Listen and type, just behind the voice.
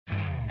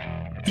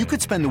You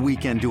could spend the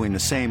weekend doing the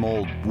same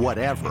old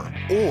whatever,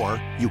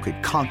 or you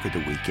could conquer the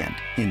weekend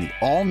in the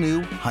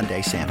all-new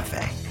Hyundai Santa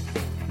Fe.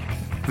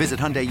 Visit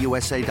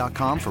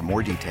HyundaiUSA.com for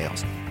more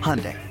details.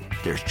 Hyundai,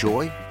 there's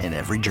joy in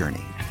every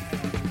journey.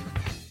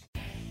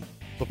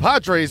 The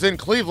Padres in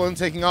Cleveland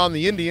taking on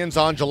the Indians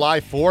on July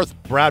 4th.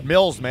 Brad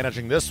Mills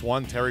managing this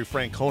one. Terry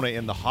Francona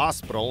in the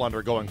hospital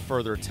undergoing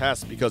further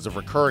tests because of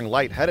recurring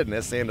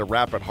lightheadedness and a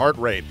rapid heart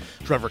rate.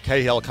 Trevor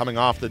Cahill coming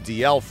off the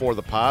DL for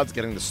the Pods,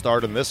 getting the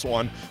start in this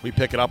one. We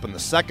pick it up in the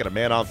second. A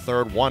man on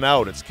third, one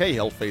out. It's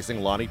Cahill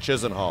facing Lonnie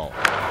Chisenhall.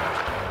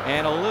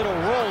 And a little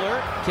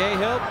roller.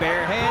 Cahill,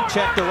 bare hand,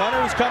 check the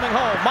runner who's coming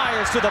home.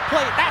 Myers to the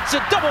plate. That's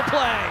a double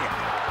play.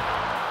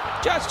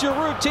 Just your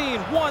routine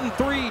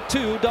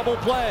 1-3-2 double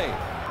play.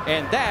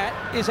 And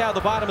that is how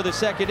the bottom of the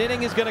second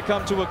inning is going to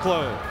come to a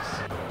close.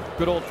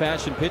 Good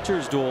old-fashioned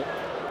pitcher's duel.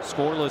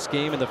 Scoreless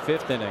game in the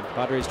fifth inning.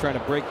 Padres trying to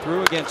break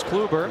through against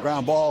Kluber.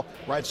 Ground ball,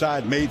 right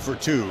side, made for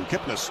two.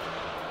 Kipnis.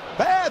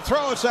 Bad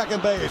throw at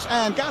second base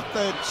and got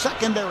the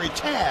secondary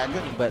tag.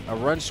 But a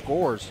run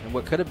scores in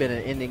what could have been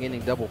an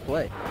inning double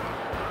play.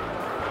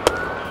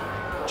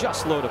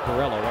 Just low to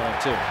Pirela,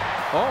 1-2.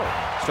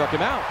 Oh, struck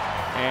him out.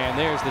 And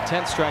there's the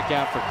 10th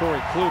strikeout for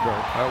Corey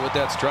Kluber. With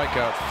that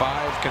strikeout,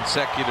 5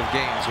 consecutive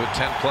games with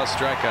 10-plus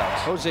strikeouts.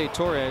 Jose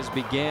Torres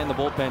began the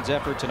bullpen's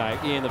effort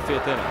tonight in the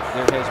fifth inning.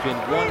 There has been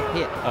one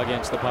hit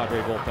against the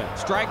Padre bullpen.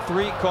 Strike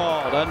 3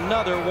 called.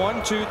 Another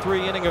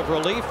 1-2-3 inning of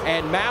relief,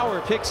 and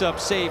Mauer picks up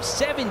save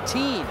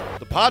 17.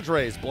 The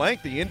Padres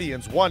blank the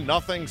Indians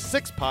 1-0.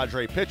 6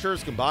 Padre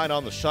pitchers combined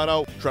on the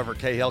shutout. Trevor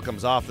Cahill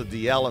comes off the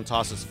DL and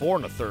tosses 4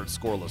 1/3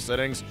 scoreless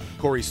innings.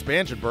 Corey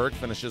Spangenberg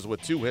finishes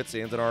with 2 hits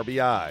and an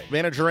RBI.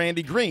 Manager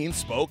Andy Green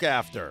spoke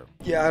after.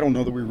 Yeah, I don't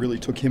know that we really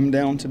took him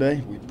down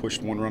today. We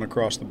pushed 1 run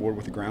across the board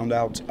with the ground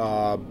out.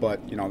 But,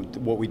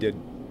 what we did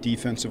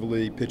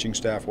defensively, pitching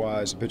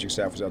staff-wise, the pitching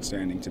staff was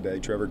outstanding today.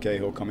 Trevor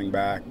Cahill coming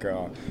back,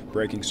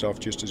 breaking stuff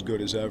just as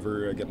good as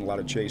ever, getting a lot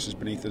of chases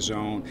beneath the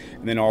zone.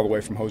 And then all the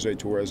way from Jose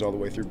Torres all the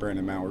way through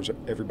Brandon Mowers,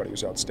 everybody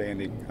was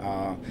outstanding.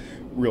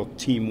 Real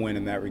team win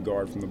in that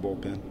regard from the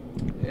bullpen.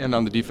 And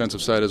on the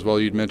defensive side as well,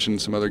 you'd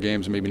mentioned some other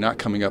games maybe not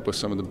coming up with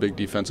some of the big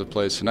defensive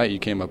plays. Tonight you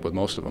came up with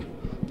most of them.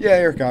 Yeah,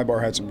 Eric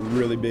Ibar had some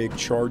really big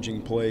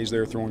charging plays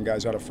there, throwing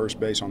guys out of first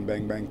base on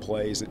bang-bang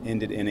plays that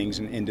ended innings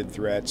and ended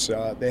threats.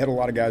 They had a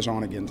lot of guys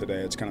on again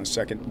today. It's kind of the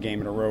second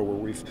game in a row where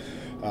we've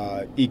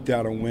eked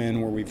out a win,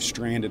 where we've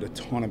stranded a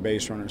ton of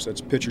base runners. That's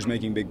pitchers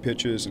making big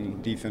pitches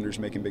and defenders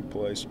making big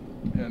plays.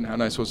 And how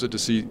nice was it to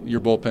see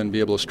your bullpen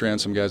be able to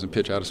strand some guys and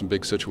pitch out of some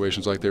big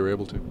situations like they were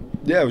able to?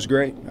 Yeah, it was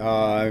great.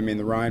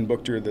 The Ryan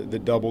Buchter, the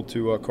double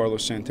to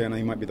Carlos Santana,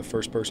 he might be the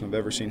first person I've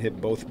ever seen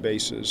hit both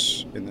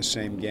bases in the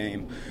same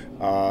game.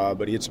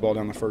 But he hits the ball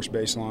down the first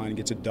baseline,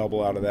 gets a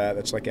double out of that.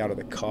 That's like out of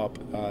the cup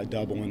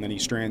double, and then he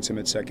strands him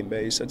at second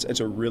base. That's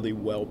a really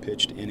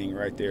well-pitched inning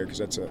right there, because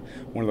that's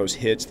one of those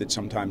hits that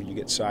sometimes you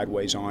get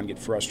sideways on, get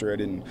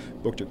frustrated, and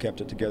Buchter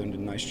kept it together and did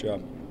a nice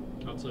job.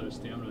 Outside of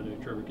stamina,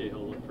 Trevor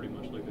Cahill looked pretty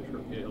much like the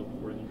Trevor Cahill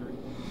before injury.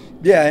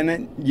 Yeah,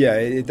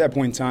 at that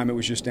point in time, it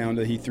was just down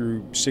to he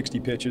threw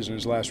 60 pitches in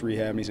his last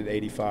rehab, and he's at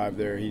 85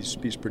 there. He's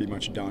pretty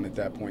much done at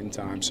that point in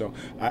time. So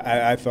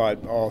I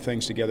thought all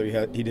things together,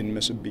 he didn't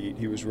miss a beat.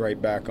 He was right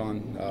back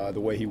on the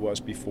way he was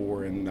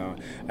before, and I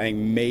think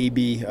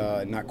maybe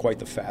not quite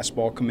the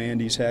fastball command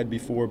he's had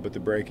before, but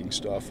the breaking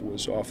stuff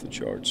was off the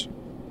charts.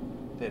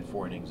 They had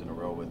 4 innings in a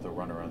row with a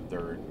runner on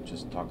third.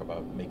 Just talk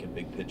about making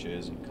big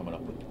pitches and coming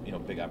up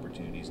with big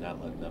opportunities, not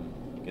letting them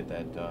get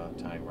that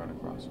tying run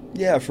across.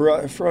 Yeah, for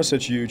us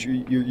that's huge.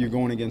 You're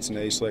going against an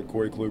ace like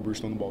Corey Kluber, who's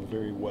throwing the ball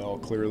very well.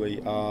 Clearly,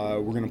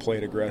 we're going to play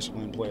it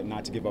aggressively and play it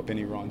not to give up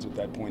any runs at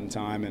that point in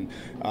time. And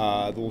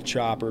the little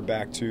chopper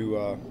back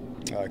to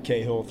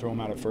Cahill, throw him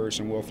out at first,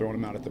 and Will throwing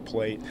him out at the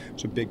plate. It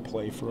was a big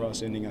play for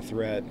us, ending a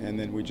threat, and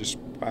then we just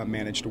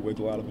managed to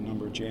wiggle out of a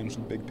number of jams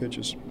and big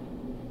pitches.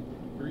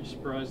 Were you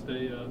surprised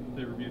they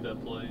reviewed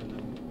that play and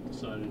then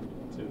decided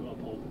to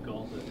uphold the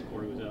call that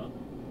Corey was out?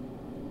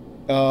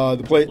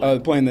 The play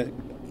that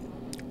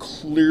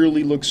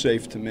clearly looked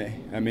safe to me.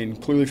 I mean,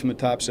 clearly from the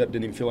top step,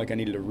 didn't even feel like I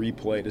needed a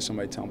replay to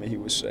somebody tell me he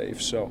was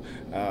safe. So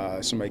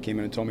somebody came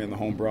in and told me on the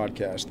home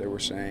broadcast they were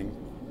saying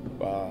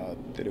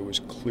that it was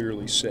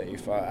clearly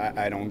safe.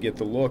 I don't get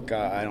the look.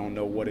 I don't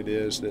know what it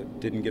is that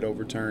didn't get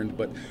overturned.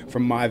 But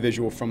from my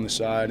visual from the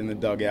side in the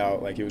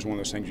dugout, like it was one of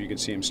those things where you could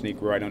see him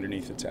sneak right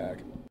underneath the tag.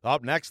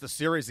 Up next, the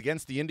series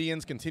against the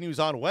Indians continues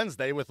on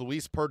Wednesday with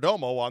Luis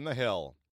Perdomo on the hill.